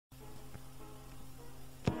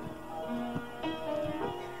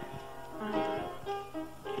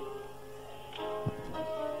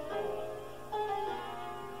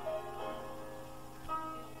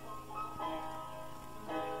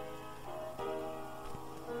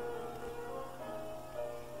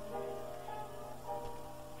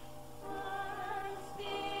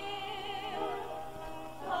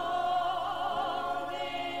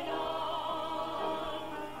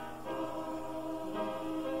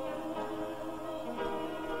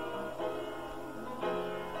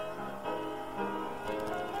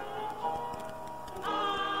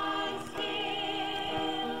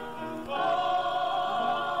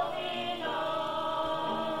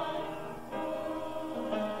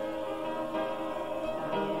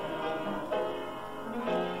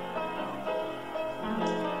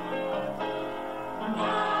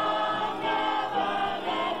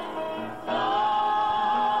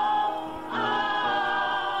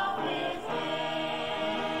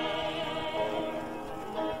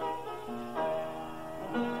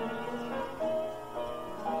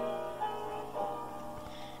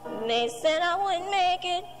They said I wouldn't make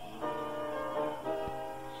it.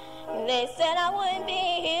 They said I wouldn't be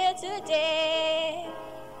here today.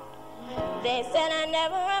 They said I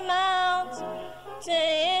never amount to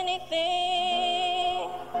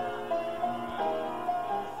anything.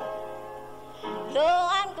 Though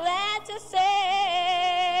I'm glad to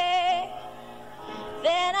say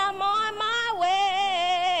that I'm on my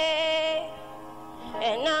way,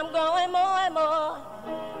 and I'm growing more and more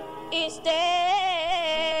each day.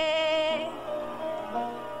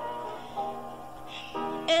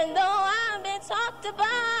 And though I've been talked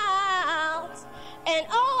about, and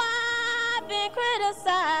I've been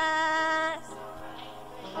criticized,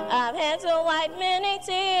 I've had to wipe many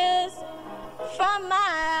tears from my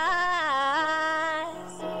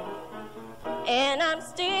eyes, and I'm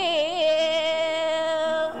still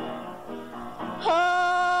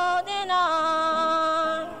holding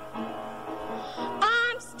on.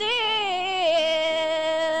 I'm still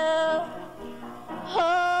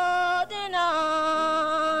holding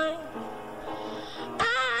on.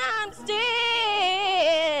 I'm still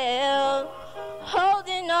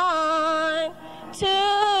holding on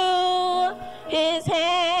to his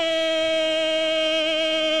hand.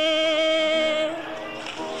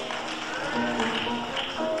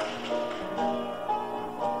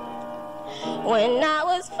 When I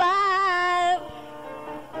was 5,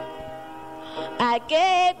 I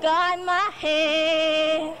gave God my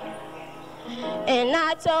hand, and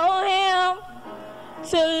I told him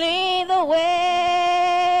to lead the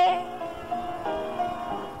way.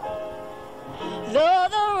 Though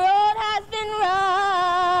the road has been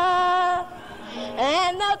rough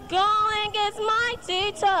and the going gets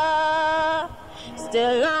mighty tough,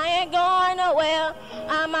 still I ain't going nowhere.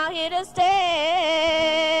 I'm out here to stay.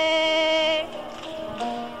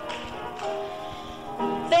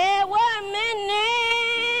 There were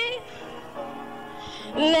many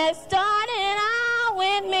that started out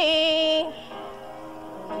with me,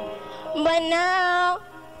 but now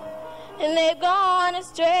they've gone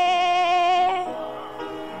astray.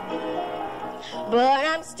 But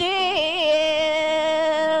I'm still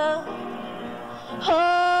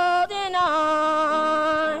holding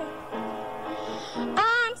on.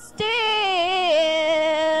 I'm still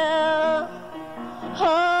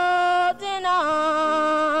holding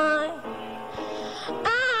on.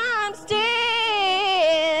 I'm still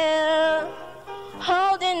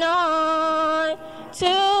holding on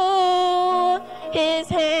to his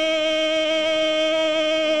hand.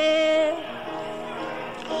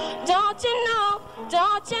 Don't you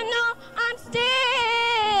know, I'm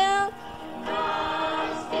still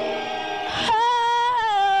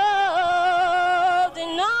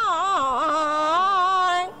holding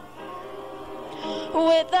on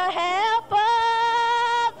with the help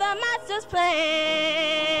of the master's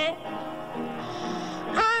plan.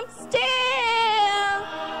 I'm still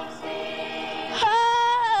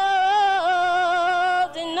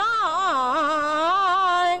holding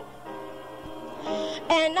on,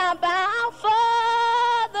 and I'm bound for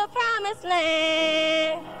the promised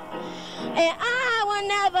land, and I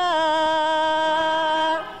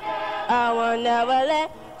will never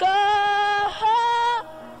let go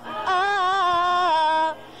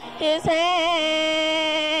of his hand.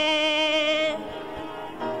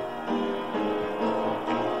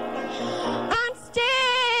 I'm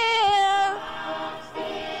still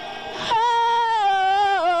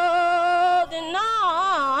holding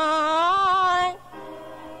on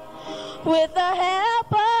with the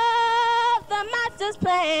help of the master's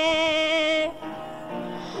plan.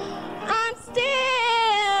 I'm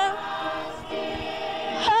still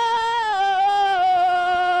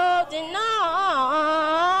holding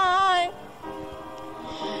on,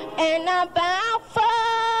 and I'm bound for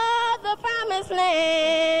the promised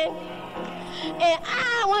land, and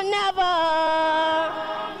I will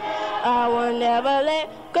never let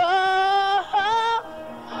go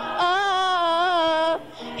of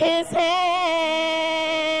his hand.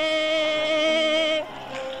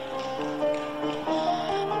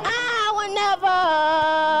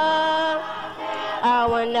 I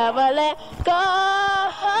will never let go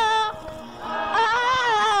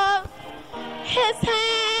of his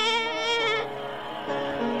hand.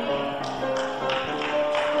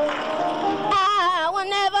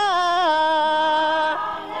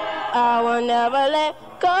 I will never let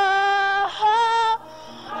go